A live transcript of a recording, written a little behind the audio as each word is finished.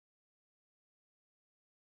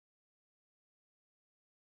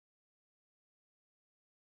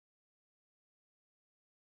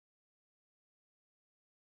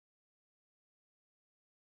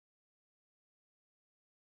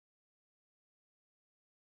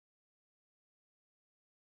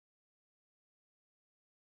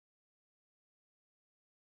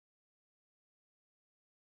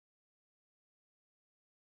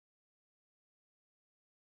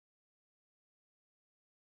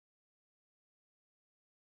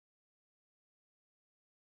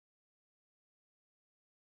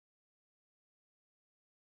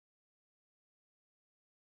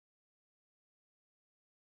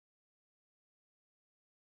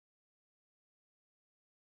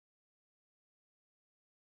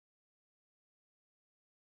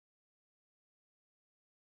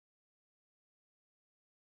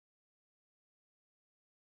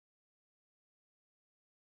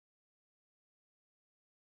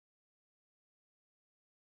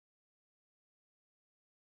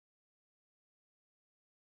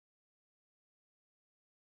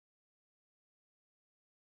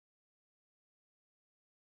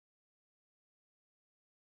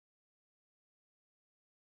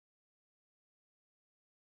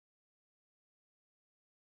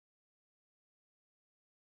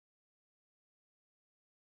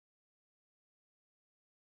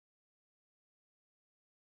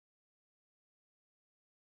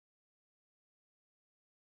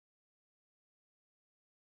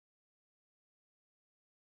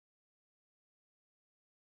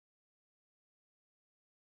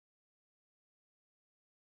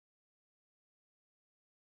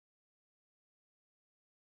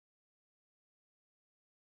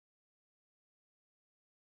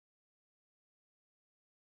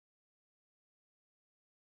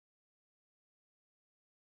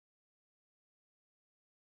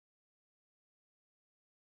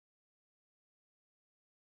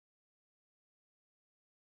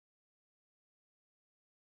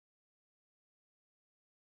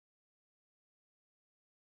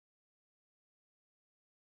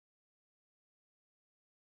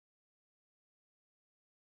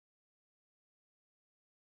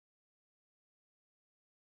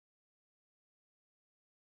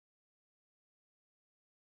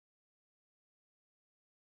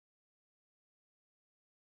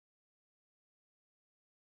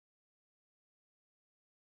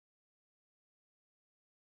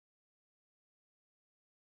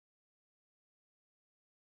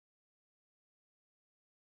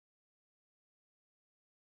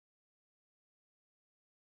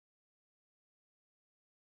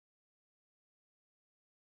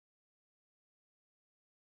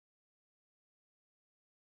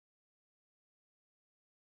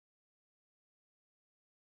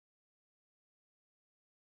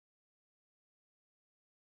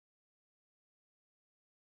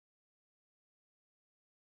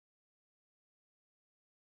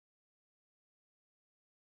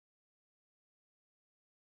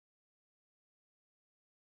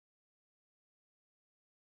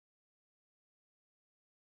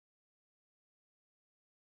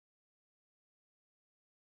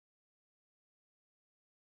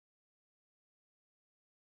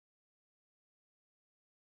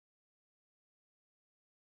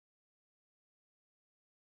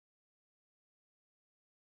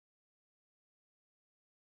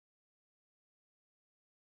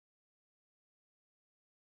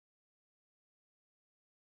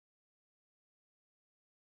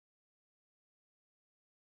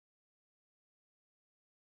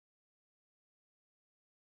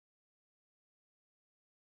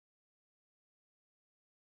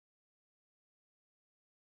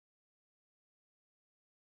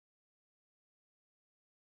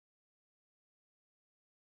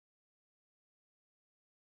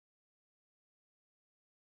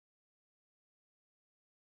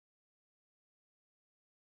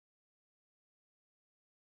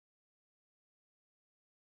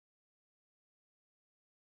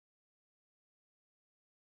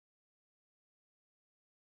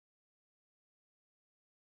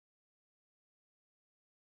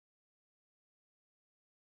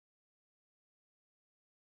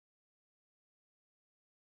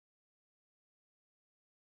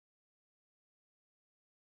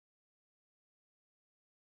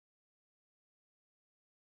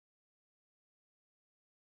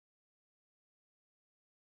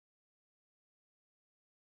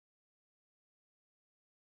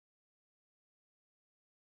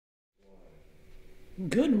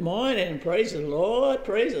Good morning. Praise the Lord.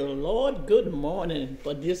 Praise the Lord. Good morning.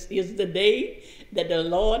 For this is the day that the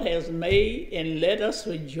Lord has made, and let us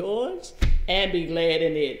rejoice and be glad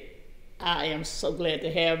in it. I am so glad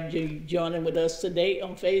to have you joining with us today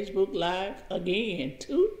on Facebook Live again,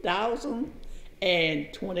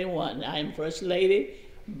 2021. I am First Lady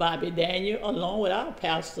Bobby Daniel, along with our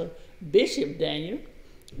pastor, Bishop Daniel.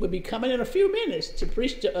 Will be coming in a few minutes to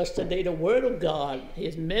preach to us today the Word of God.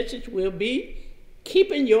 His message will be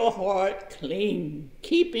keeping your heart clean.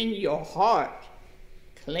 Keeping your heart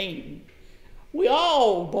clean. We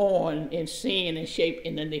all born in sin and shaped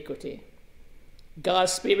in iniquity.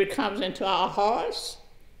 God's Spirit comes into our hearts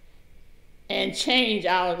and change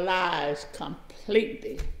our lives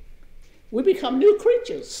completely. We become new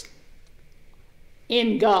creatures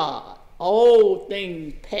in God. Old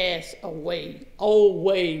things pass away. Old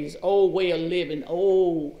ways, old way of living,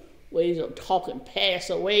 old ways of talking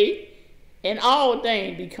pass away, and all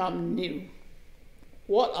things become new.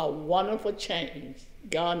 What a wonderful change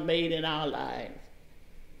God made in our lives.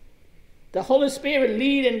 The Holy Spirit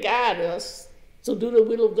lead and guide us to do the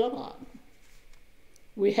will of God.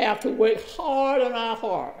 We have to work hard on our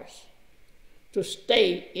hearts to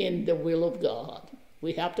stay in the will of God.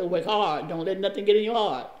 We have to work hard. Don't let nothing get in your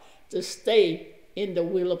heart. To stay in the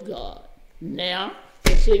will of God. Now,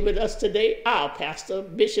 let's see with us today our pastor,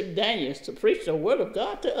 Bishop Daniels, to preach the Word of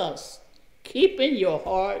God to us. Keeping your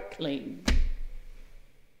heart clean.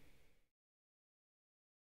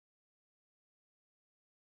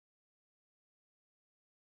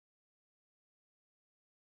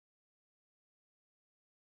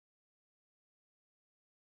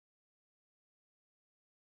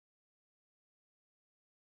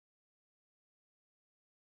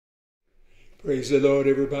 Praise the Lord,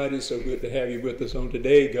 everybody. So good to have you with us on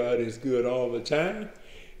today. God is good all the time,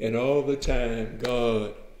 and all the time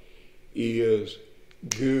God is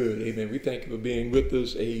good. Amen. We thank you for being with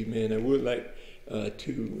us. Amen. I would like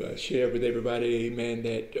to share with everybody, amen,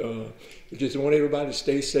 that we just want everybody to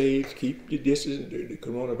stay safe, keep your distance. The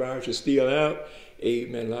coronavirus is still out.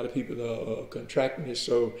 Amen. A lot of people are contracting it,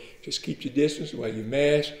 so just keep your distance while you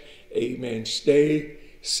mask. Amen. Stay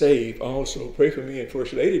safe. Also, pray for me and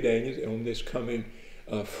First Lady Daniels on this coming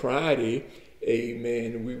Friday.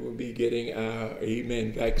 Amen. We will be getting our,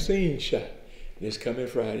 amen, vaccine shot this coming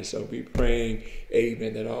Friday. So be praying,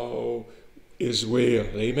 amen, that all is well.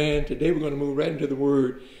 Amen. Today we're going to move right into the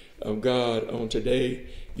Word of God on today.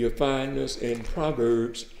 You'll find us in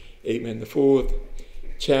Proverbs, amen, the 4th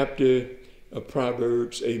chapter of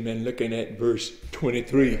Proverbs, amen, looking at verse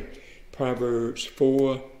 23. Proverbs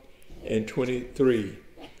 4 and 23.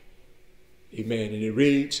 Amen. And it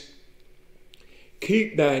reads,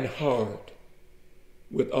 keep thine heart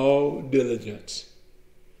with all diligence,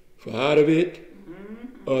 for out of it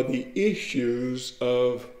are the issues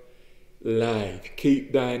of life.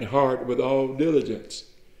 Keep thine heart with all diligence,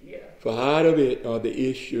 for out of it are the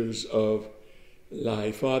issues of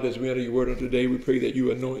life. Father, as we enter your word on today, we pray that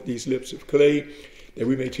you anoint these lips of clay, that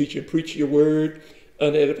we may teach and preach your word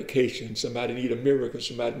unto edification. Somebody need a miracle.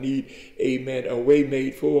 Somebody need, amen, a way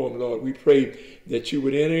made for them, Lord. We pray that you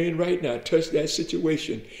would enter in right now, touch that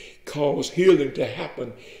situation, cause healing to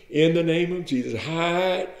happen in the name of Jesus.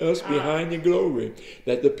 Hide us behind your glory,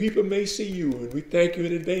 that the people may see you. And we thank you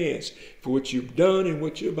in advance for what you've done and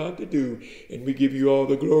what you're about to do. And we give you all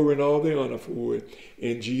the glory and all the honor for it.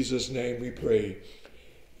 In Jesus' name we pray.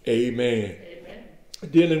 Amen. Amen.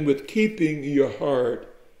 Dealing with keeping your heart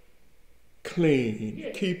clean,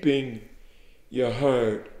 keeping your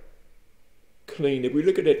heart clean. If we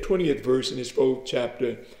look at that 20th verse in this 4th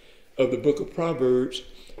chapter of the book of Proverbs,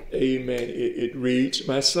 amen, it reads,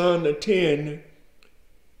 my son, attend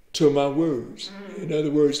to my words. In other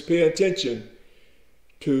words, pay attention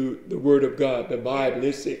to the word of God, the Bible.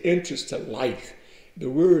 It's the entrance to life. The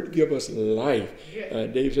word give us life.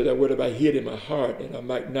 David said, that word have I hid in my heart, that I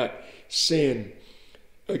might not sin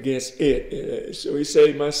against it. So he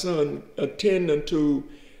said, my son, attend unto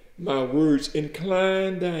my words,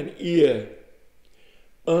 incline thine ear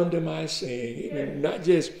unto my saying. Amen. Not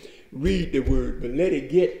just read the word, but let it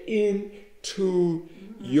get into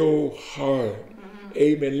your heart.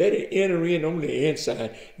 Amen. Let it enter in on the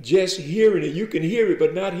inside. Just hearing it. You can hear it,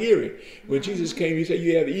 but not hear it. When Jesus came, he said,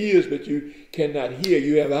 you have ears, but you cannot hear.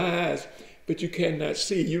 You have eyes, but you cannot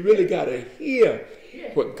see. You really got to hear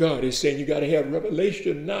what God is saying. You got to have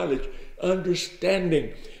revelation, knowledge,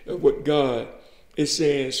 understanding of what God is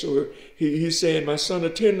saying. So he's saying, my son,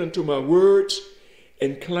 attend unto my words,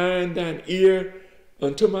 incline thine ear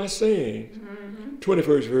unto my saying.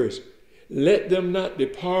 21st verse. Let them not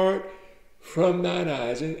depart from thine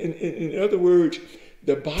eyes. In other words,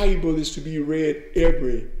 The Bible is to be read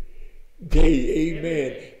every day.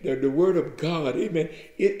 Amen. The word of God. Amen.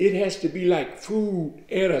 It has to be like food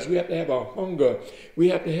in us. We have to have a hunger. We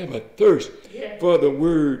have to have a thirst for the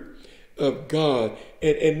word of God.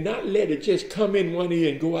 And not let it just come in one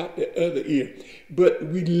ear and go out the other ear. But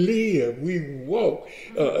we live, we walk.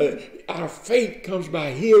 Our faith comes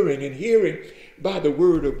by hearing, and hearing by the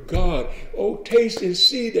word of God. Oh, taste and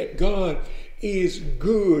see that God is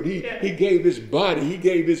good. He gave his body, he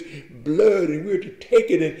gave his blood, and we're to take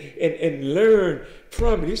it and learn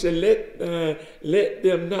from it. He said, let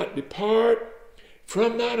them not depart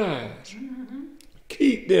from thine eyes.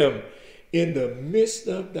 Keep them in the midst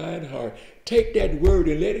of thine heart. Take that word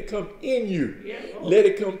and let it come in you. Let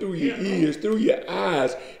it come through your ears, through your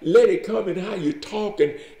eyes. Let it come in how you talk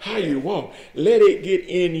and how you walk. Let it get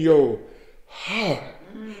in your heart.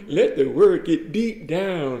 Let the word get deep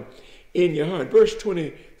down in your heart. Verse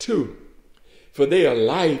 22, for they are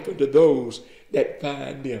life unto those that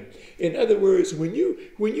find them. In other words, when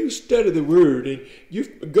you study the word,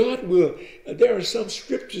 and God will, there are some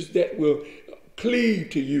scriptures that will cleave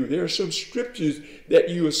to you. There are some scriptures that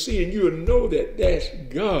you will see and you will know that that's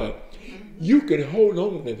God. You can hold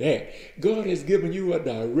on to that. God has given you a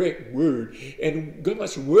direct word, and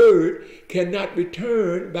God's word cannot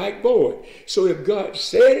return back void. So if God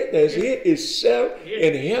said it, that's it. It's settled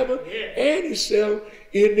in heaven and it's settled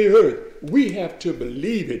in the earth. We have to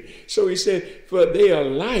believe it. So he said, for they are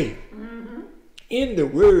life. In the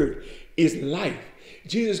word is life.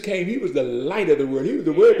 Jesus came, he was the light of the world. He was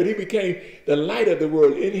the word, but he became the light of the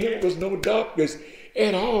world. In him was no darkness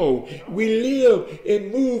at all. We live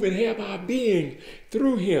and move and have our being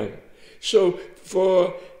through him. So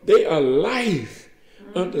for they are life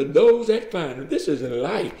unto those that find them. This is a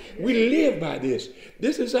life. We live by this.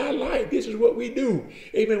 This is our life. This is what we do.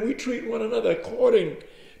 Amen. We treat one another according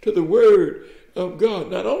to the word of God.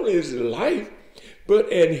 Not only is it life,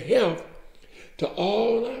 but in health to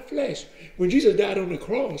all our flesh. When Jesus died on the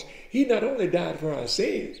cross, he not only died for our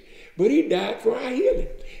sins, but he died for our healing.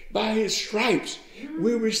 By his stripes,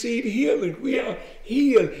 we receive healing. We are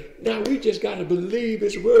healed. Now we just got to believe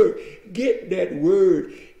his word. Get that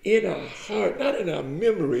word in our heart, not in our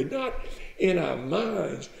memory, not in our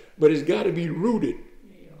minds, but it's got to be rooted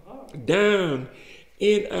down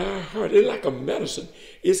in our heart. It's like a medicine.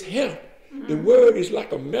 It's health. The word is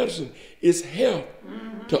like a medicine. It's health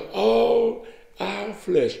to all our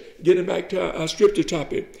flesh. Getting back to our scripture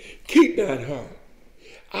topic. Keep thine heart.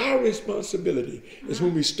 Our responsibility is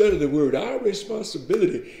when we study the word. Our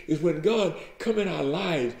responsibility is when God come in our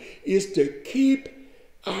lives is to keep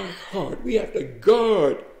our heart. We have to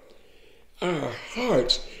guard our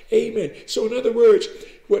hearts. Amen. So in other words,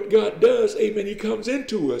 what God does, amen, he comes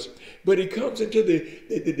into us, but he comes into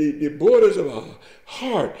the borders of our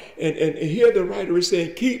heart. And here the writer is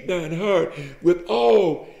saying, keep thine heart with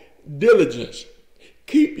all diligence.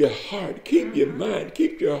 Keep your heart, keep your mind,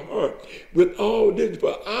 keep your heart with all diligence,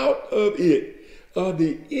 for out of it are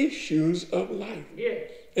the issues of life.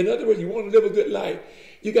 Yes. In other words, you want to live a good life,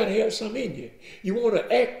 you got to have some in you. You want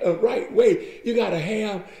to act a right way, you got to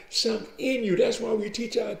have some in you. That's why we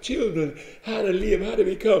teach our children how to live, how to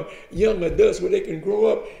become young adults where they can grow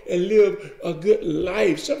up and live a good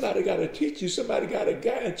life. Somebody got to teach you, somebody got to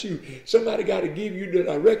guide you, somebody got to give you the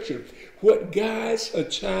direction. What guides a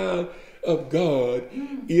child of God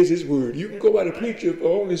is his word. You can go by the preacher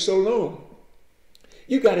for only so long.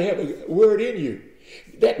 You got to have a word in you.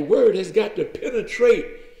 That word has got to penetrate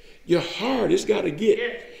your heart. It's got to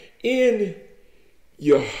get in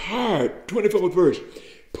your heart. 24th verse.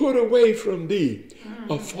 Put away from thee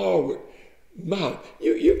a forward mouth.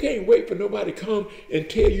 You can't wait for nobody to come and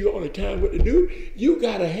tell you all the time what to do. You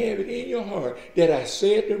got to have it in your heart that I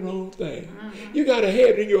said the wrong thing. You got to have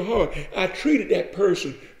it in your heart, I treated that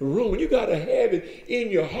person wrong. You got to have it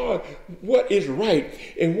in your heart what is right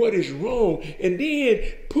and what is wrong. And then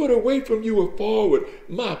put away from you a forward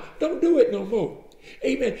mouth. Don't do it no more.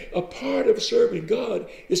 Amen. A part of serving God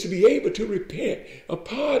is to be able to repent. A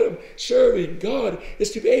part of serving God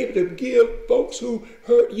is to be able to give folks who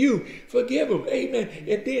hurt you, forgive them. Amen.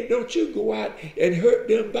 And then don't you go out and hurt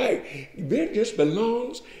them back. Vengeance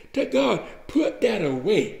belongs to God. Put that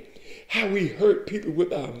away. How we hurt people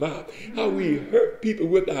with our mouth, how we hurt people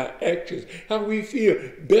with our actions, how we feel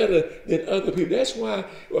better than other people. That's why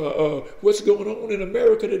what's going on in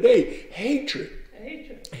America today, hatred.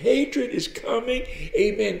 Hatred is coming,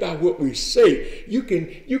 amen, by what we say. You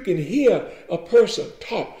can hear a person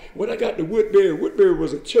talk. When I got to Woodbury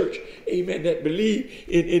was a church, amen, that believed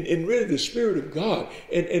in really the Spirit of God.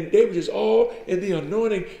 And they were just all in the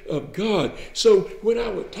anointing of God. So when I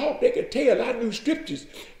would talk, they could tell I knew scriptures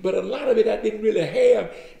but a lot of it I didn't really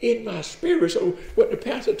have in my spirit. So what the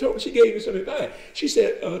pastor told me, she gave me some advice. She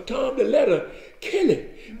said, Tom, the letter kill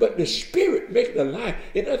it, but the spirit makes it alive.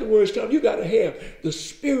 In other words, Tom, you got to have the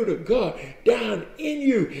Spirit of God down in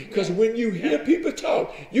you, because when you hear people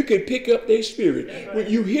talk, you can pick up their spirit. When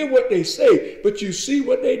you hear what they say, but you see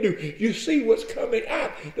what they do, you see what's coming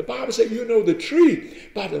out. The Bible says you know the tree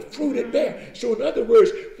by the fruit it bears. So in other words,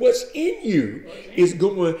 what's in you is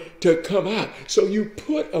going to come out. So you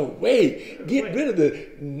put away, get rid of the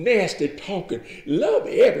nasty talking, love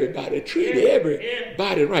everybody, treat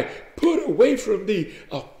everybody right. Put away from thee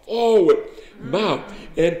a forward mouth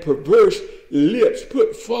and perverse lips.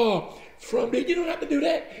 Put far from thee. You don't have to do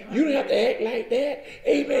that. You don't have to act like that.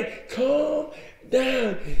 Amen. Calm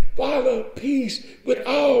down. Follow peace with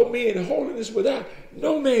all men, holiness without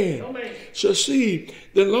no man shall see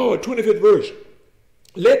the Lord. 25th verse.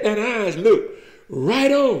 Let thine eyes look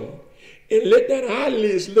right on, and let thine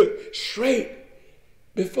eyelids look straight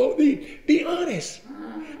before thee. Be honest.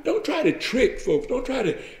 Don't try to trick folks. Don't try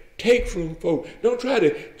to take from folks. Don't try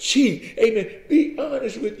to cheat. Amen. Be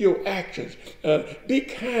honest with your actions. Be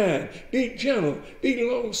kind. Be gentle. Be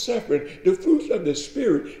long-suffering. The fruits of the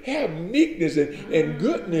Spirit. Have meekness and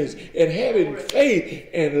goodness and having faith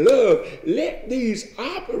and love. Let these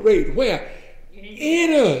operate where?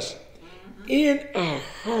 In us. In our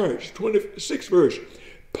hearts. 26th verse.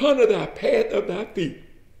 Ponder thy path of thy feet,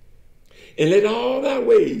 and let all thy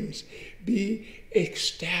ways be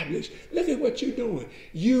established. Look at what you're doing.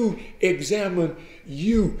 You examine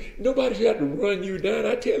you. Nobody should have to run you down.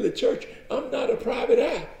 I tell the church, I'm not a private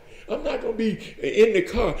eye. I'm not going to be in the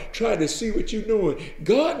car trying to see what you're doing.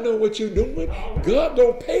 God knows what you're doing. God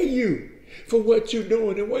going to pay you for what you're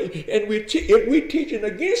doing. And if we're teaching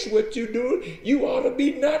against what you're doing, you ought to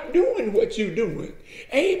be not doing what you're doing.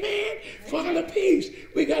 Amen. Follow peace.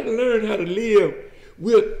 We got to learn how to live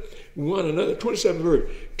with one another. 27th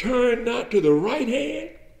verse. Turn not to the right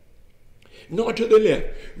hand, nor to the left.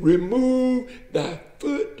 Remove thy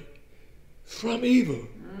foot from evil.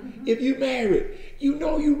 If you married, you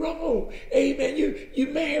know you wrong. Amen. You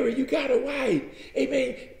married, you got a wife.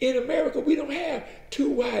 Amen. In America, we don't have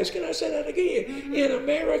two wives. Can I say that again? In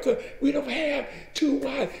America, we don't have two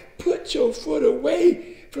wives. Put your foot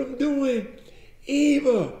away from doing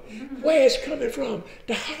evil. Where it's coming from?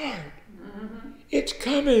 The heart. It's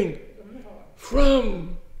coming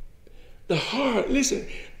from the heart. Listen,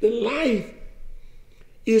 the life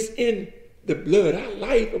is in the blood. Our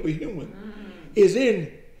life of a human is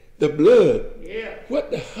in the blood. Yeah.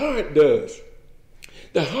 What the heart does,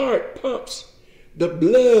 the heart pumps the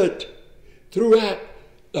blood throughout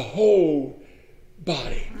the whole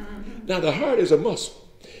body. Now the heart is a muscle,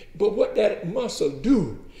 but what that muscle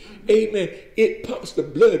do, amen, it pumps the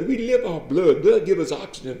blood. We live off blood. Blood gives us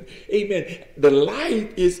oxygen. Amen. The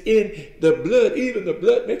life is in the blood. Even the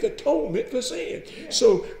blood make atonement for sin. Yeah.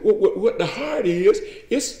 So what the heart is,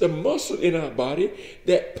 it's the muscle in our body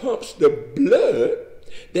that pumps the blood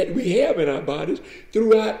that we have in our bodies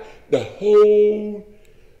throughout the whole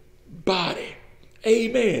body.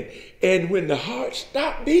 Amen. And when the heart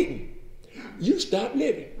stops beating, you stop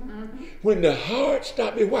living. When the heart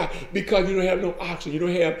stops beating, why? Because you don't have no oxygen, you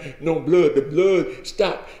don't have no blood. The blood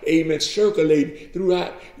stops, amen, circulating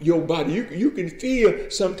throughout your body. You can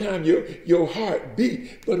feel sometimes your heart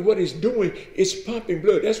beat, but what it's doing is pumping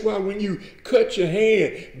blood. That's why when you cut your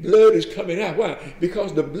hand, blood is coming out. Why?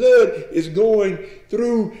 Because the blood is going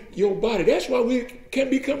through your body. That's why we can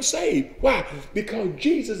become saved. Why? Because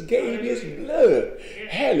Jesus gave his blood.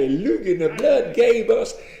 Hallelujah. And the blood gave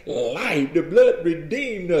us life. The blood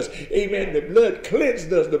redeemed us. Amen. The blood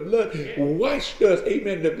cleansed us. The blood washed us.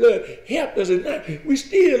 Amen. The blood helped us. And now we're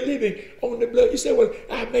still living on the blood. You say, well,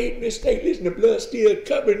 I made a mistake. Listen, the blood still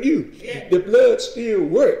covering you. The blood still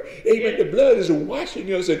works. Amen. The blood is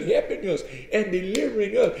washing us and helping us and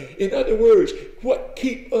delivering us. In other words, what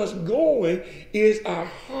keeps us going is our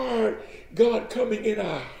heart. God coming in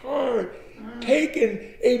our heart, taking,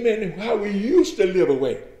 amen, how we used to live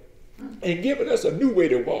away and giving us a new way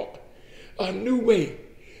to walk, a new way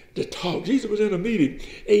to talk. Jesus was in a meeting,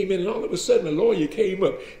 amen, and all of a sudden a lawyer came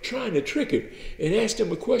up trying to trick him and asked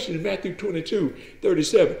him a question in Matthew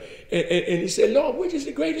 22:37. And he said, Lord, which is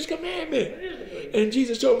the greatest commandment? And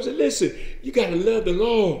Jesus told him, listen, you got to love the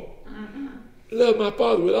Lord. Love my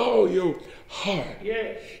Father with all your heart.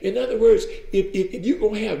 Yeah. In other words, if you're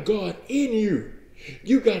going to have God in you,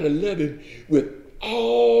 you got to love him with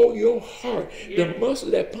all your heart. Yeah. The muscle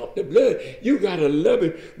that pump the blood, you got to love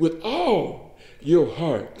him with all your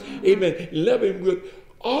heart. Amen. Love him with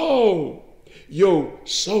all your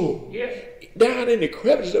soul. Yes. Down in the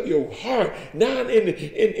crevices of your heart, down in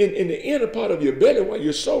the inner part of your belly where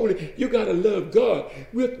your soul is, you got to love God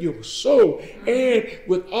with your soul and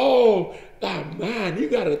with all thy mind. You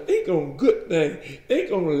got to think on good things,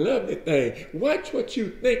 think on lovely things. Watch what you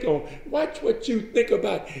think on, watch what you think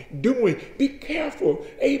about doing. Be careful,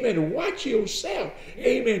 amen. Watch yourself,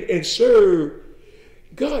 amen, and serve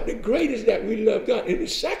God. The greatest that we love God. And the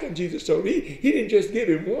second Jesus told me, he didn't just give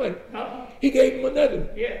him one, he gave him another.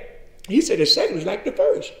 Yeah. He said the second is like the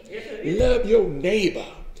first. Yes, love your neighbor.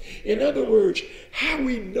 In other words, how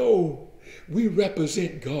we know we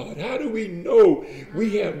represent God, how do we know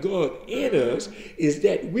we have God in us, is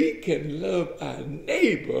that we can love our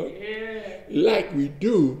neighbor like we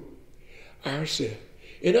do ourselves.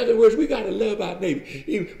 In other words, we got to love our neighbor.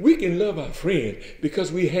 We can love our friends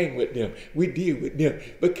because we hang with them, we deal with them.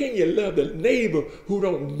 But can you love the neighbor who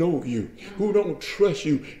don't know you, who don't trust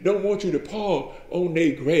you, don't want you to paw on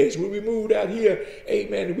their grass? When we moved out here,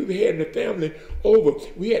 amen, we had the family over.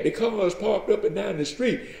 We had the cars parked up and down the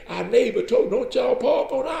street. Our neighbor told, don't y'all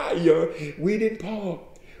park on our yard. We didn't park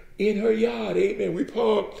in her yard, amen. We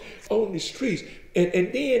parked on the streets. And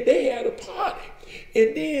then they had a party.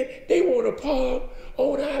 And then they want to park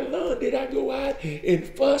on our lawn. Did I go out and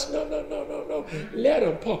fuss? No. Let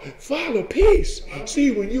them park. Follow peace.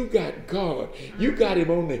 See, when you got God, you got him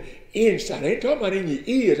on the inside. I ain't talking about in your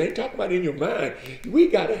ears. I ain't talking about in your mind. We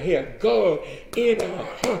got to have God in our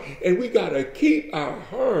heart. And we got to keep our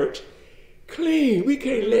hearts clean. We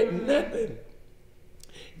can't let nothing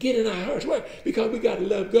get in our hearts. Why? Because we got to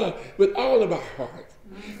love God with all of our heart,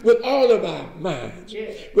 with all of our minds,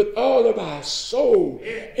 with all of our soul,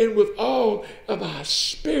 and with all of our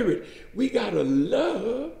spirit. We got to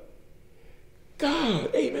love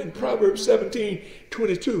God. Amen. Proverbs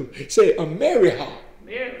 17:22 say, a merry heart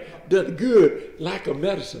doth good like a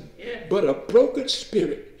medicine, but a broken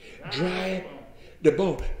spirit drieth the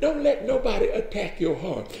bone. Don't let nobody attack your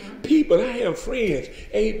heart. People, I have friends,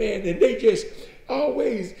 amen, and they just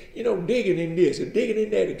always, digging in this and digging in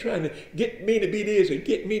that and trying to get me to be this and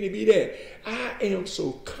get me to be that. I am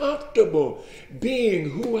so comfortable being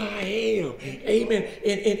who I am. Amen.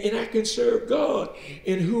 And I can serve God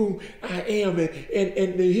in who I am.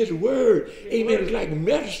 And his word, amen, is like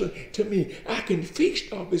medicine to me. I can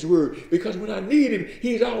feast off his word because when I need him,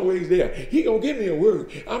 he's always there. He's going to give me a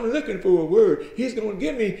word. I'm looking for a word. He's going to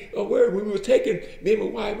give me a word. When we were taking, me and my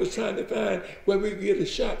wife was trying to find where we could get a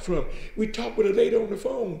shot from. We talked with a lady on the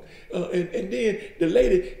phone, and then the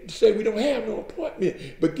lady said, we don't have no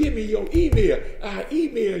appointment, but give me your email. I'll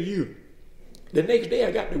email you. The next day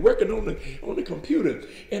I got to working on the computer,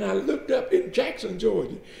 and I looked up in Jackson,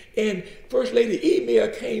 Georgia, and First Lady email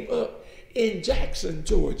came up in Jackson,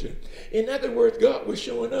 Georgia. In other words, God was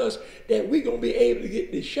showing us that we're going to be able to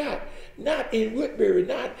get this shot, not in Woodbury,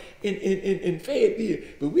 not in Fayetteville,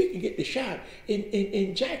 but we can get the shot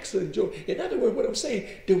in Jackson, Georgia. In other words, what I'm saying,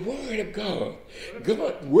 the word of God,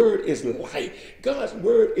 God's word is light. God's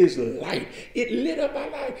word is light. It lit up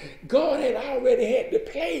our life. God had already had the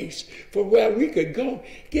place for where we could go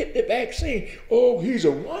get the vaccine. Oh, he's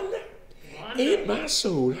a wonder in my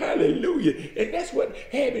soul. Hallelujah. And that's what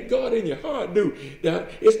having God in your heart do. Now,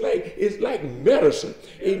 it's like medicine.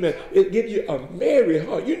 Amen. It gives you a merry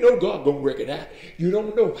heart. You know God gonna work it out. You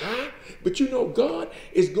don't know how, but you know God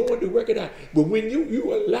is going to work it out. But when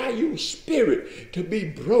you allow your spirit to be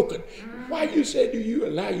broken, why you say do you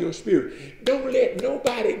allow your spirit? Don't let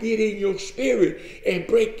nobody get in your spirit and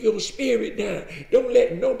break your spirit down. Don't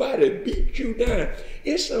let nobody beat you down.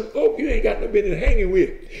 It's some folk you ain't got no business hanging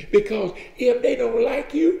with, because if they don't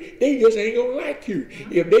like you, they just ain't gonna like you.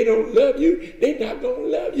 If they don't love you, they not gonna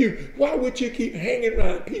love you. Why would you keep hanging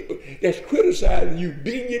around people that's criticizing you,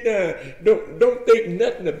 beating you down, don't think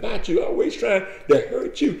nothing about you, always trying to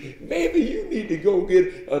hurt you? Maybe you need to go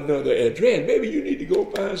get another address. Maybe you need to go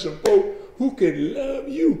find some folk who can love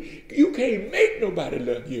you. You can't make nobody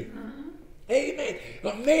love you. Amen.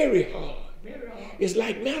 A merry heart. It's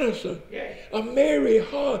like medicine. A merry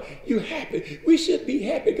heart. You happy. We should be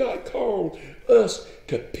happy. God called us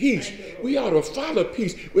to peace. We ought to follow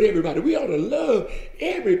peace with everybody. We ought to love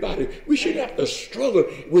everybody. We shouldn't have to struggle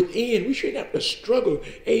within. We shouldn't have to struggle,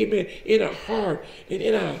 amen, in our heart and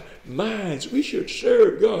in our minds. We should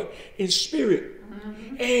serve God in spirit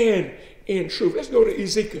and in truth. Let's go to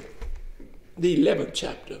Ezekiel, the 11th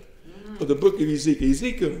chapter of the book of Ezekiel.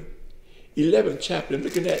 Ezekiel, 11th chapter,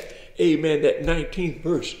 looking at, amen, that 19th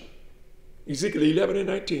verse. Ezekiel 11 and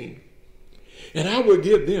 19. And I will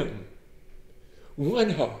give them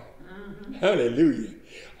one heart. Hallelujah.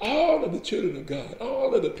 All of the children of God,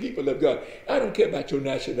 all of the people of God. I don't care about your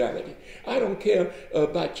nationality. I don't care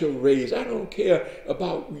about your race. I don't care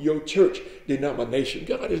about your church denomination.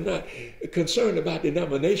 God is not concerned about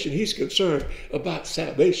denomination. He's concerned about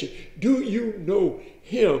salvation. Do you know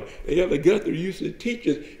him? Elder Guthrie used to teach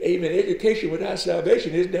us, amen, education without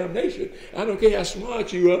salvation is damnation. I don't care how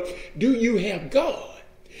smart you are. Do you have God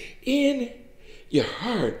in your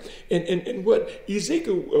heart? And what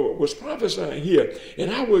Ezekiel was prophesying here,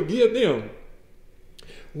 and I will give them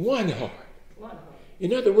one heart.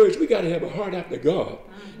 In other words, we got to have a heart after God.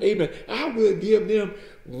 Amen. I will give them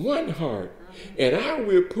one heart, and I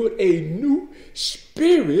will put a new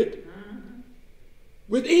spirit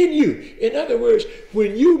within you. In other words,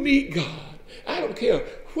 when you meet God, I don't care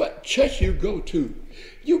what church you go to,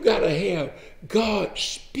 you got to have God's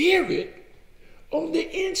spirit on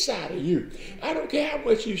the inside of you. I don't care how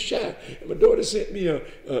much you shout. My daughter sent me a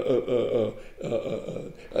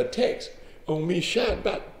text on me shouting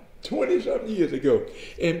about 20-something years ago.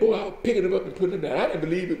 And boy, I was picking them up and putting them down. I didn't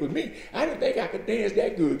believe it was me. I didn't think I could dance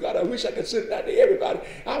that good. God, I wish I could send it out to everybody.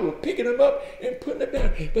 I was picking them up and putting them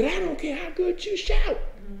down. But I don't care how good you shout.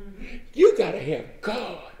 You got to have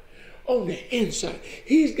God on the inside.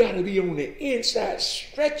 He's got to be on the inside,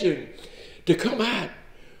 stretching to come out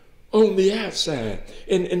on the outside.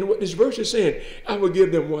 And what this verse is saying, I will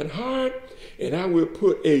give them one heart, and I will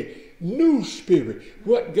put a new spirit.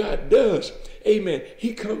 What God does, amen,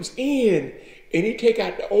 he comes in and he take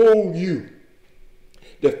out the old you,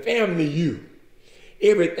 the family you,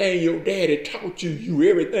 everything your daddy taught you,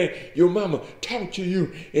 everything your mama taught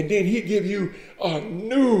you, and then he give you a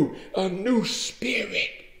new spirit.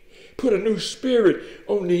 Put a new spirit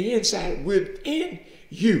on the inside within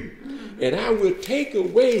you. And I will take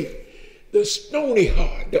away the stony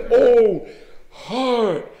heart, the old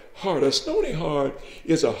hard heart. A stony heart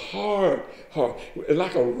is a hard heart,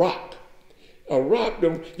 like a rock. A rock,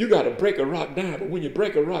 you got to break a rock down, but when you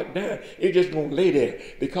break a rock down, it just won't lay there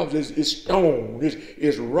because it's stone,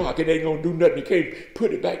 it's rock. It ain't going to do nothing. You can't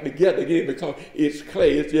put it back together again because it's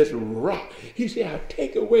clay, it's just rock. He said, I'll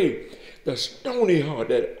take away the stony heart,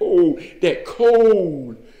 that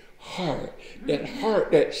cold heart, that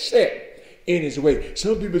heart that's set in his way.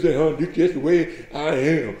 Some people say, oh, this is just the way I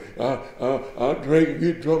am. I drink and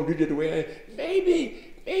get drunk, this is the way I am.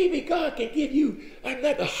 Maybe God can give you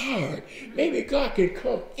another heart. Maybe God can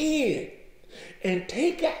come in and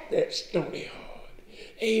take out that stony heart.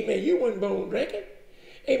 Amen. You weren't born drinking.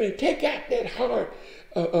 Amen. Take out that heart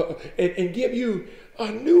and give you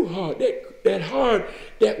a new heart. That heart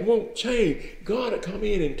that won't change. God will come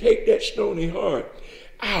in and take that stony heart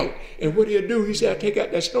out. And what he'll do, he said, I'll take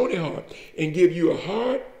out that stony heart and give you a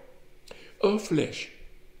heart of flesh.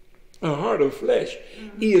 A heart of flesh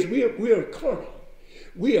is, we are carnal.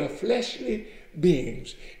 We are fleshly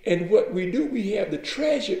beings. And what we do, we have the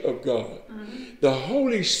treasure of God. The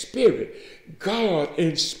Holy Spirit, God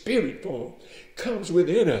in spirit form, comes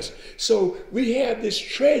within us. So we have this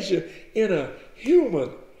treasure in a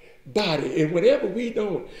human body. And whenever we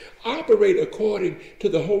don't operate according to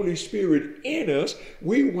the Holy Spirit in us,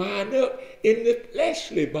 we wind up in the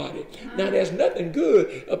fleshly body. Now, there's nothing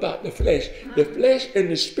good about the flesh. The flesh and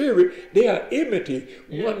the spirit, they are enmity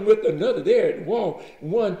one with another. They're at war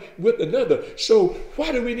one with another. So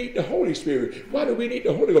why do we need the Holy Spirit? Why do we need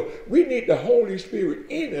the Holy Ghost? We need the Holy Spirit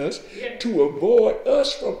in us to avoid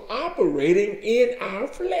us from operating in our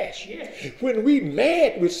flesh. When we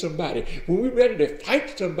mad with somebody, when we're ready to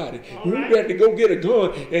fight somebody, when we're ready to go get a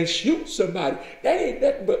gun and shoot somebody, that ain't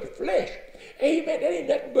nothing but flesh. Amen. That ain't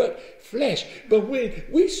nothing but flesh. But when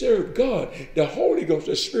we serve God, the Holy Ghost,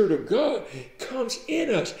 the Spirit of God, comes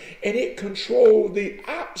in us and it controls the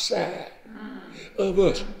outside of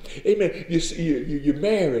us. Amen. You're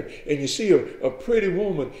married and you see a pretty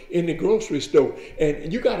woman in the grocery store,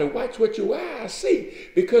 and you got to watch what your eyes see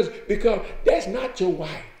because that's not your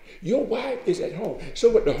wife. Your wife is at home.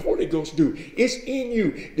 So what the Holy Ghost do, it's in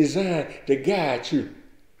you, designed to guide you.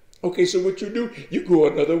 Okay, so what you do, you go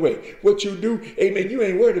another way. What you do, amen, you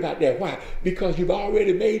ain't worried about that. Why? Because you've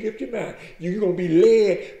already made up your mind. You're going to be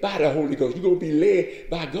led by the Holy Ghost. You're going to be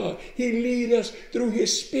led by God. He leads us through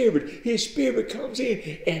his Spirit. His Spirit comes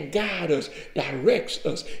in and guides us, directs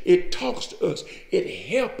us. It talks to us. It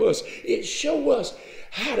helps us. It shows us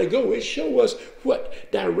how to go. It shows us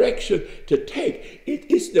what direction to take.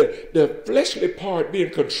 It's the fleshly part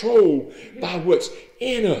being controlled by what's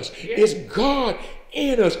in us. It's God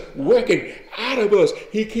in us, working out of us.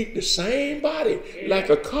 He keep the same body like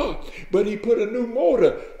a car, but he put a new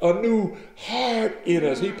motor, a new heart in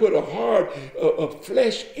us. He put a heart of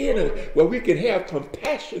flesh in us where we can have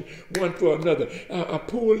compassion one for another. I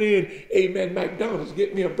pulled in, amen, McDonald's,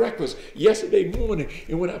 get me a breakfast yesterday morning,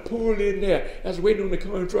 and when I pulled in there, I was waiting on the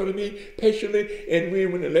car in front of me patiently, and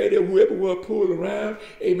when the lady or whoever was pulled around,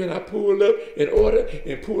 amen, I pulled up and ordered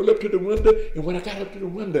and pulled up to the window, and when I got up to the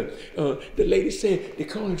window, the lady said, the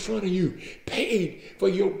car in front of you paid for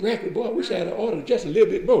your breakfast. Boy, I wish I had ordered just a little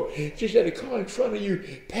bit more. She said, the car in front of you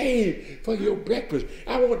paid for your breakfast.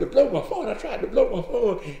 I wanted to blow my phone. I tried to blow my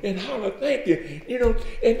phone and holler, thank you. You know,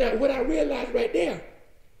 and now what I realized right there,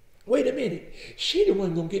 wait a minute, she the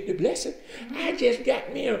one gonna get the blessing. I just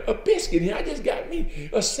got me a biscuit here. I just got me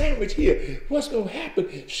a sandwich here. What's gonna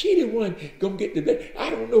happen? She the one gonna get the blessing. I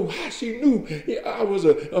don't know how she knew I was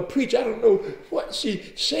a preacher. I don't know what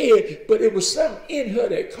she said, but it was something in her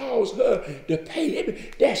that caused her to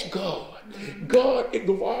pay. That's God. God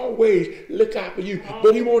will always look out for you,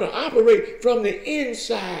 but he want to operate from the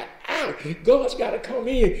inside out. God's got to come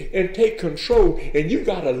in and take control, and you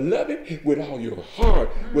got to love him with all your heart,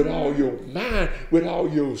 with all your mind, with all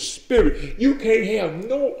your spirit. You can't have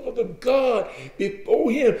no other God before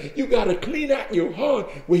him. You got to clean out your heart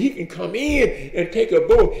where he can come in and take a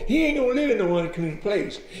bowl. He ain't going to live in no unclean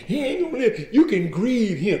place. He ain't going to live. You can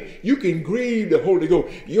grieve him. You can grieve the Holy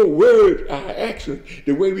Ghost. Your words, our actions,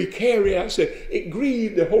 the way we carry ourselves, it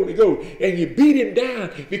grieved the Holy Ghost. And you beat him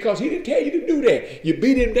down because he didn't tell you to do that. You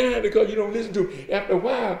beat him down because you don't listen to him. After a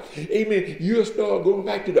while, amen, you'll start going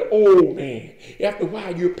back to the old man. After a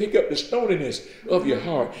while, you'll pick up the stoniness of your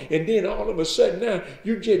heart. And then all of a sudden now,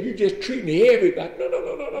 you just treating everybody.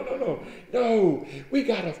 No, we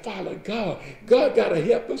got to follow God. God got to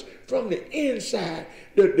help us from the inside.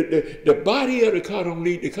 The body of the car don't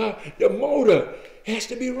need the car. The motor has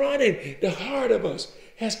to be running. The heart of us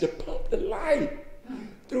has to pump the life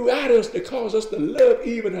throughout us to cause us to love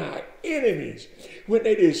even our enemies. When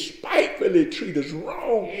they despitefully treat us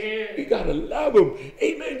wrong, we got to love them.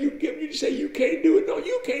 Amen. You say you can't do it. No,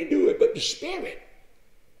 you can't do it. But the Spirit,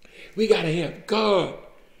 we got to have God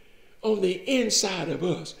on the inside of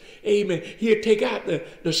us. Amen. He'll take out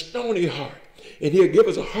the stony heart, and he'll give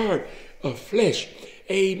us a heart of flesh.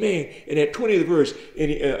 Amen. In that 20th verse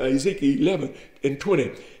in Ezekiel 11 and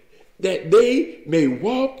 20, that they may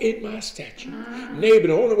walk in my statute. Neighbor,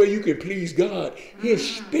 the only way you can please God,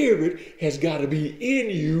 his Spirit has got to be in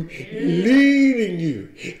you, leading you,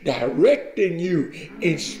 directing you,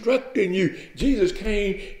 instructing you. Jesus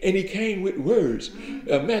came, and he came with words.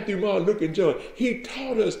 Matthew, Mark, Luke, and John. He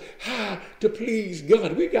taught us how to please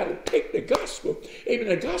God. We got to take the gospel. Amen.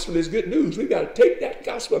 The gospel is good news. We got to take that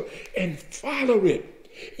gospel and follow it.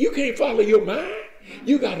 You can't follow your mind.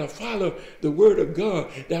 You got to follow the word of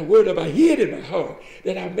God. That word have I hid in my heart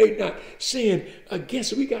that I may not sin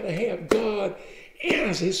against it. We got to have God in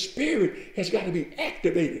us. His Spirit has got to be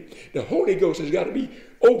activated. The Holy Ghost has got to be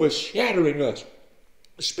overshadowing us.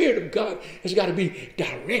 The Spirit of God has got to be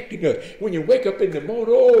directing us. When you wake up in the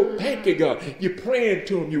morning, oh, thank you, God. You're praying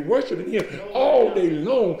to him. You're worshiping him all day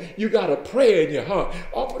long. You got a prayer in your heart.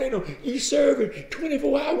 All day long. You serving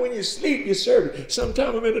 24 hours when you sleep. You're serving.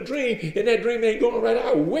 Sometimes I'm in a dream, and that dream ain't going right.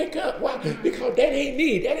 I wake up. Why? Because that ain't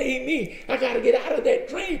me. That ain't me. I got to get out of that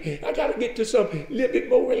dream. I got to get to some little bit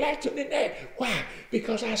more relaxing than that. Why?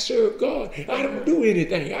 Because I serve God. I don't do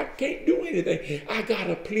anything. I can't do anything. I got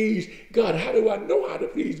to please God. How do I know how to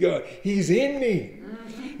please God? He's in me,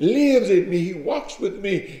 lives in me. He walks with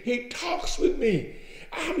me. He talks with me.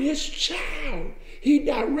 I'm his child. He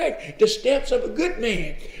directs the steps of a good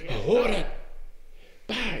man, ordered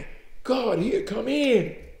by God. He'll come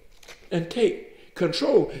in and take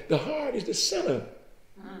control. The heart is the center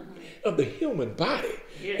of the human body.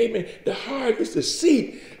 Amen. The heart is the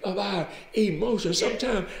seat of our emotions.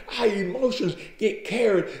 Sometimes our emotions get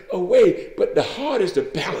carried away, but the heart is to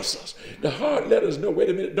balance us. The heart let us know, wait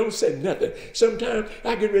a minute, don't say nothing. Sometimes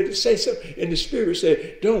I get ready to say something, and the Spirit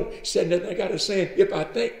said, don't say nothing. I got to say, if I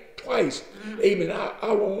think twice, amen,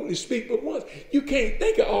 I won't only speak but once. You can't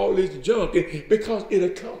think of all this junk because it'll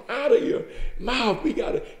come out of your mouth. We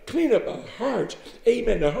got to clean up our hearts.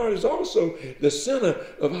 Amen. The heart is also the center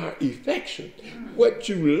of our affection. What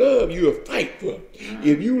you love, you'll fight for.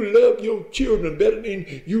 If you love your children better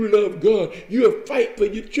than you love God, you'll fight for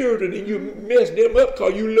your children and you mess them up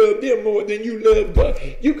because you love them more than you love God.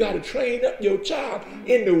 You got to train up your child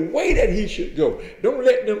in the way that he should go. Don't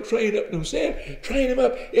let them train up themselves. Train them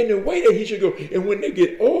up in the way that he should go. And when they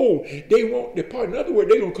get old, they won't depart. In other words,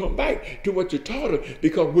 they're going to come back to what you taught them,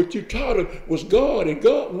 because what you taught them was God, and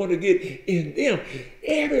God wanted to get in them.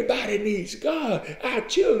 Everybody needs God. Our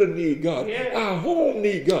children need God. Yeah. Our home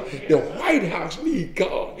need God. Yeah. The White House need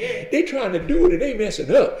God. Yeah. They're trying to do it and they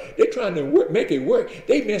messing up. They're trying to make it work.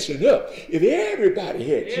 They messing up. If everybody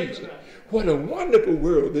had Jesus, what a wonderful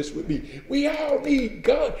world this would be. We all need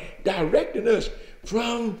God directing us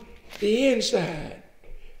from the inside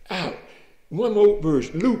out. One more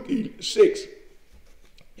verse, Luke 6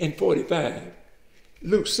 and 45.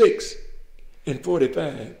 Luke 6 and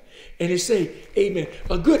 45. And it say, amen,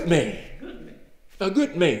 a good man,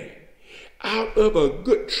 out of a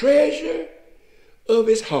good treasure of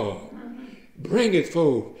his heart, bringeth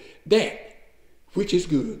forth that which is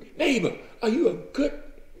good. Neighbor, are you a good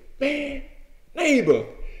man? Neighbor,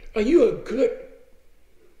 are you a good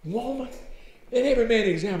woman? Let every man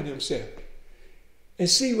examine himself and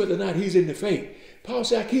see whether or not he's in the faith. Paul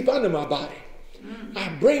said, I keep under my body. I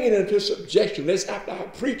bring it into subjection. Lest after I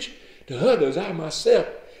preach to others, I myself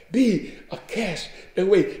be a cast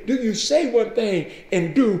away. Do you say one thing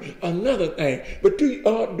and do another thing? But do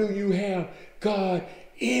you have God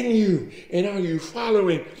in you? And are you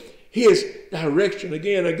following his direction?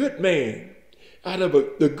 Again, a good man out of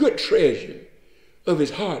the good treasure of his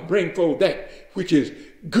heart bring forth that which is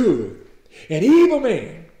good. An evil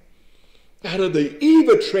man out of the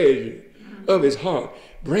evil treasure of his heart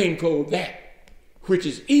bring forth that which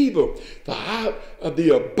is evil. For out of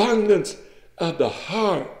the abundance of the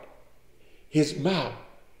heart his mouth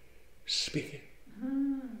speaketh.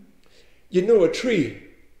 You know a tree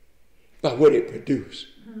by what it produces.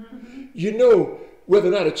 You know whether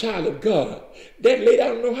or not a child of God. That lady, I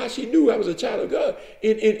don't know how she knew I was a child of God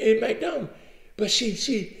in McDonald's. But she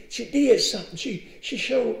did something. She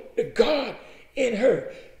showed the God in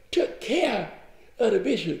her. Took care of the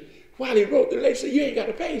bishop while he wrote. The lady said, you ain't got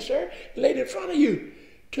to pay, sir. The lady in front of you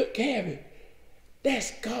took care of it.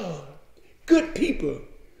 That's God. Good people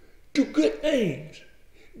do good things.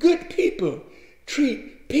 Good people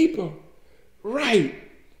treat people right.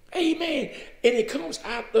 Amen. And it comes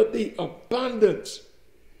out of the abundance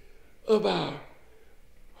of our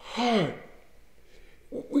heart.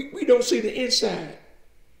 We don't see the inside,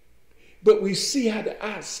 but we see how the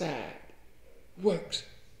outside works.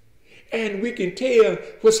 And we can tell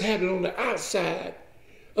what's happening on the outside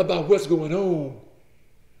about what's going on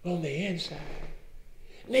the inside.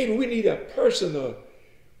 Neighbor, we need a personal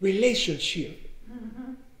relationship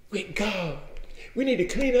with God. We need to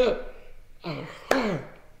clean up our heart.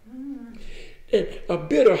 And a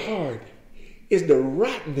bitter heart is the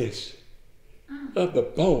rottenness of the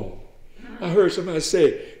bone. I heard somebody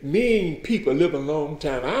say, mean people live a long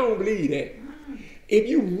time. I don't believe that. If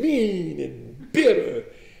you mean and bitter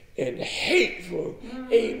and hateful,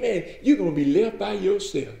 amen, you're going to be left by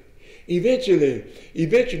yourself.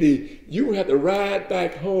 Eventually, you will have to ride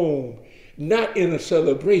back home, not in a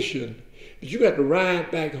celebration, but you have to ride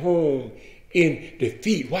back home in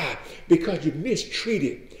defeat. Why? Because you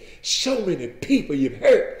mistreated so many people you've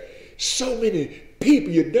hurt, so many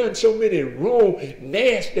people you've done so many wrong,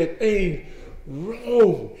 nasty things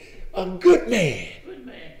wrong. A good man,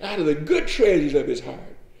 out of the good treasures of his heart,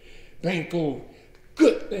 bring forth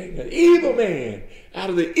good things. An evil man,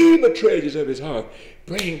 out of the evil treasures of his heart,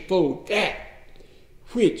 bring forth that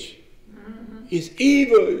which is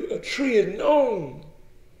evil. A tree is known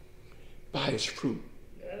by its fruit.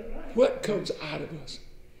 What comes out of us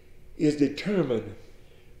is determined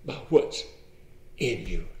by what's in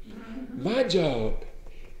you. My job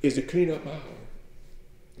is to clean up my heart.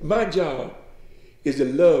 My job is to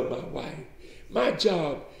love my wife. My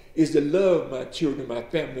job is to love my children, my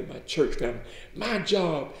family, my church family. My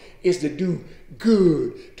job is to do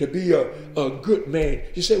good, to be a good man.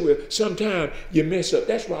 You say, well, sometimes you mess up.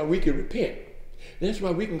 That's why we can repent. That's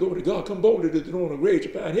why we can go to God. Come boldly to the throne of grace to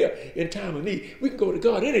find help in time of need. We can go to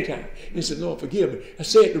God anytime and say, Lord, forgive me. I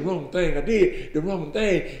said the wrong thing. I did the wrong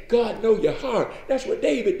thing. God knows your heart. That's what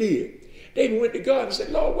David did. David went to God and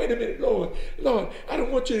said, Lord, wait a minute, Lord, I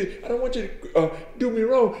don't want you to do me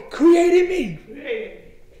wrong. Create in me.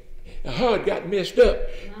 My heart got messed up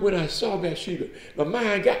when I saw Bathsheba. My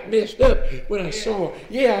mind got messed up when I saw,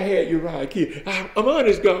 I had Uriah killed. I'm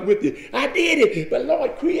honest, God, with you. I did it, but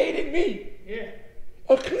Lord created me.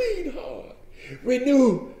 A clean heart.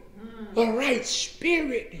 Renew a right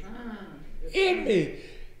spirit in me.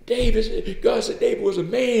 God said David was a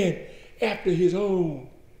man after his own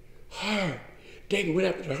heart. David went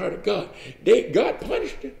after the heart of God. God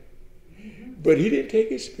punished him. but he didn't take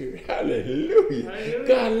his spirit. Hallelujah. Hallelujah.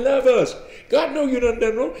 God love us. God know you done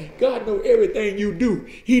done wrong. God know everything you do.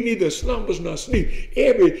 He neither slumbers nor sleep.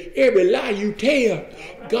 Every lie you tell,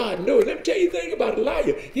 God knows. Let me tell you the thing about a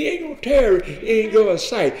liar. He ain't going to tarry in God's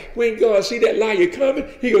sight. When God see that liar coming,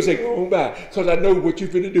 he going to say, go on by, because I know what you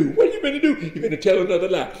finna do. What are you finna do? You finna tell another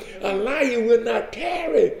lie. A liar will not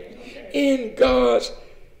tarry in God's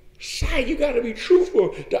sight. You got to be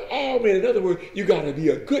truthful to all men. In other words, you got to be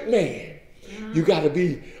a good man. You got to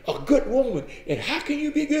be a good woman. And how can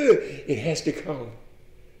you be good? It has to come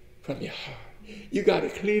from your heart. You got to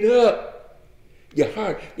clean up your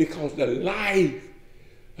heart, because the life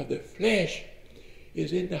of the flesh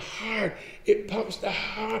is in the heart. It pumps the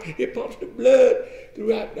heart. It pumps the blood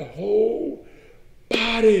throughout the whole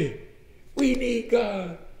body. We need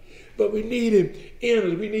God, but we need him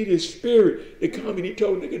in us. We need his spirit to come. And he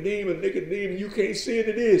told Nicodemus, you can't see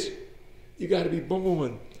into this. You got to be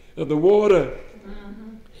born of the water.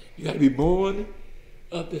 You got to be born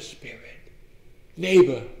of the spirit.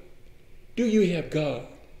 Neighbor, do you have God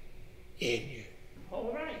in you?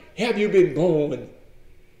 All right. Have you been born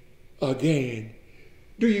again?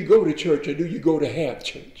 Do you go to church, or do you go to half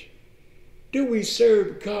church? Do we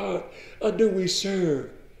serve God, or do we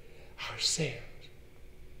serve ourselves?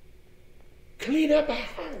 Clean up our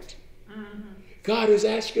heart. God is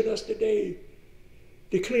asking us today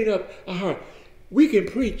to clean up our heart. We can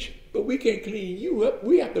preach, but we can't clean you up.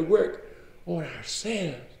 We have to work on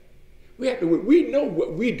ourselves. We have to work. We know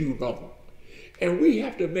what we do wrong, and we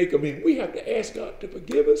have to make amends. We have to ask God to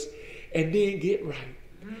forgive us and then get right.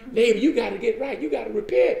 Neighbor, you got to get right. You got to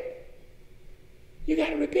repent. You got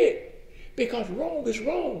to repent, because wrong is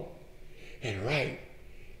wrong and right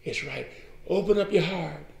is right. Open up your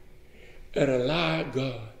heart and allow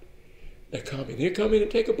God to come in. He'll come in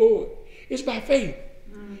and take a board. It's by faith.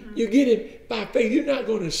 You get it by faith. You're not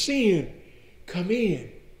going to sin. Come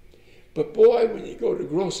in. But boy, when you go to the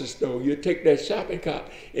grocery store, you take that shopping cart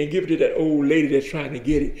and give it to that old lady that's trying to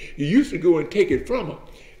get it. You used to go and take it from her,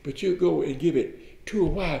 but you go and give it to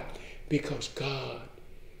her. Why? Because God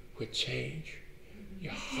would change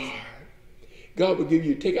your heart. God will give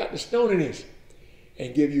you, take out the stoniness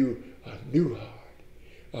and give you a new heart,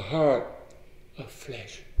 a heart of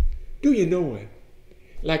flesh. Do you know him?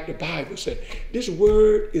 Like the Bible said, this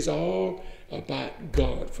word is all about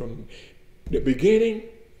God from the beginning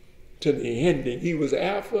to the ending. He was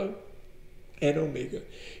Alpha and Omega.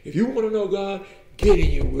 If you want to know God, get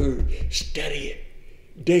in your word, study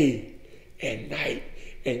it day and night,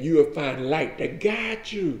 and you will find light to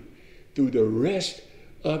guide you through the rest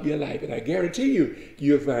of your life. And I guarantee you,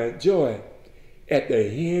 you'll find joy at the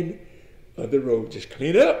end of the road. Just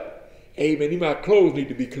clean up. Amen. Even my clothes need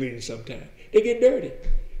to be cleaned sometime. They get dirty.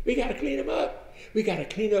 We got to clean them up. We got to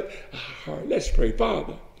clean up our heart. Let's pray.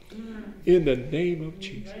 Father, in the name of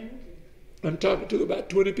Jesus. I'm talking to about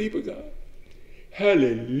 20 people, God.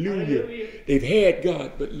 Hallelujah. They've had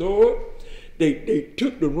God, but Lord, they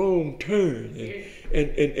took the wrong turn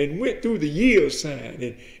and went through the yield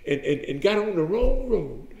sign and got on the wrong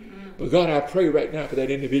road. But God, I pray right now for that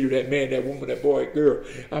individual, that man, that woman, that boy, girl.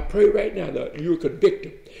 I pray right now that you'll convict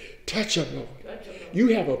them. Touch them, Lord.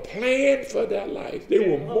 You have a plan for their life. They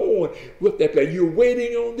were born with that plan. You're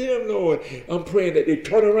waiting on them, Lord. I'm praying that they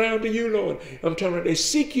turn around to you, Lord. I'm telling them they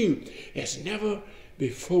seek you as never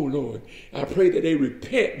before, Lord. I pray that they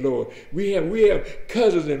repent, Lord. We have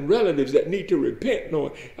cousins and relatives that need to repent,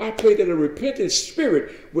 Lord. I pray that a repentant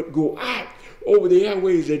spirit would go out over the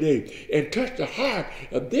airways today and touch the heart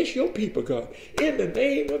of this your people, God. In the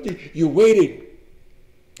name of Jesus, you're waiting.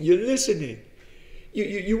 You're listening.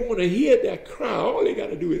 You want to hear that cry. All they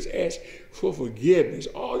got to do is ask for forgiveness.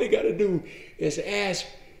 All they got to do is ask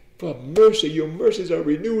for mercy. Your mercies are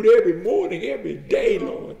renewed every morning, every day,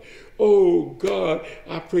 Lord. Oh, God,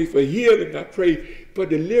 I pray for healing. I pray for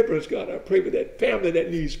deliverance, God. I pray for that family that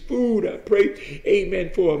needs food. I pray,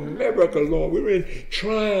 amen, for a miracle, Lord. We're in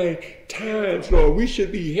trying times, Lord. We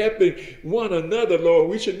should be helping one another, Lord.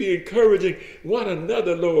 We should be encouraging one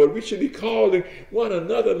another, Lord. We should be calling one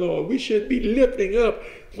another, Lord. We should be lifting up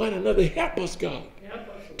one another. Help us, God,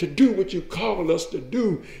 to do what you call us to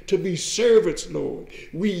do, to be servants, Lord.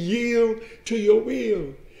 We yield to your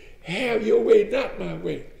will. Have your way, not my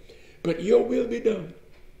way, but your will be done.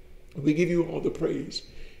 We give you all the praise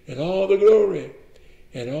and all the glory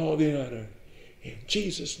and all the honor. In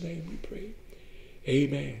Jesus' name we pray.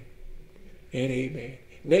 Amen and amen.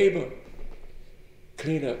 Neighbor,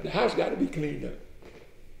 clean up. The house got to be cleaned up.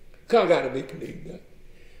 Car got to be cleaned up.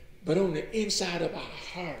 But on the inside of our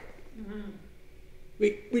heart,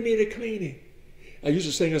 we need a cleaning. I used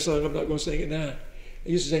to sing a song. I'm not going to sing it now. I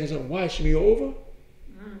used to sing a song, wash me over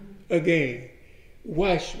again.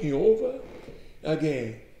 Wash me over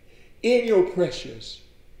again in your precious,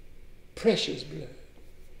 precious blood.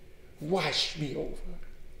 Wash me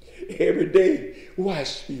over. Every day,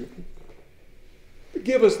 wash me over.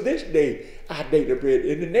 Forgive us this day our daily bread.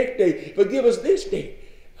 And the next day, forgive us this day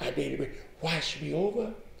our daily bread. Wash me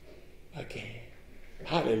over again.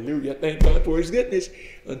 Hallelujah. Thank God for his goodness.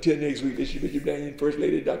 Until next week, this is Bishop Daniel and First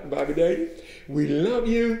Lady Dr. Bobby Daniel. We love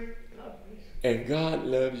you. And God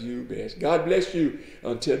loves you best. God bless you.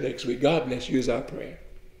 Until next week. God bless you is our prayer.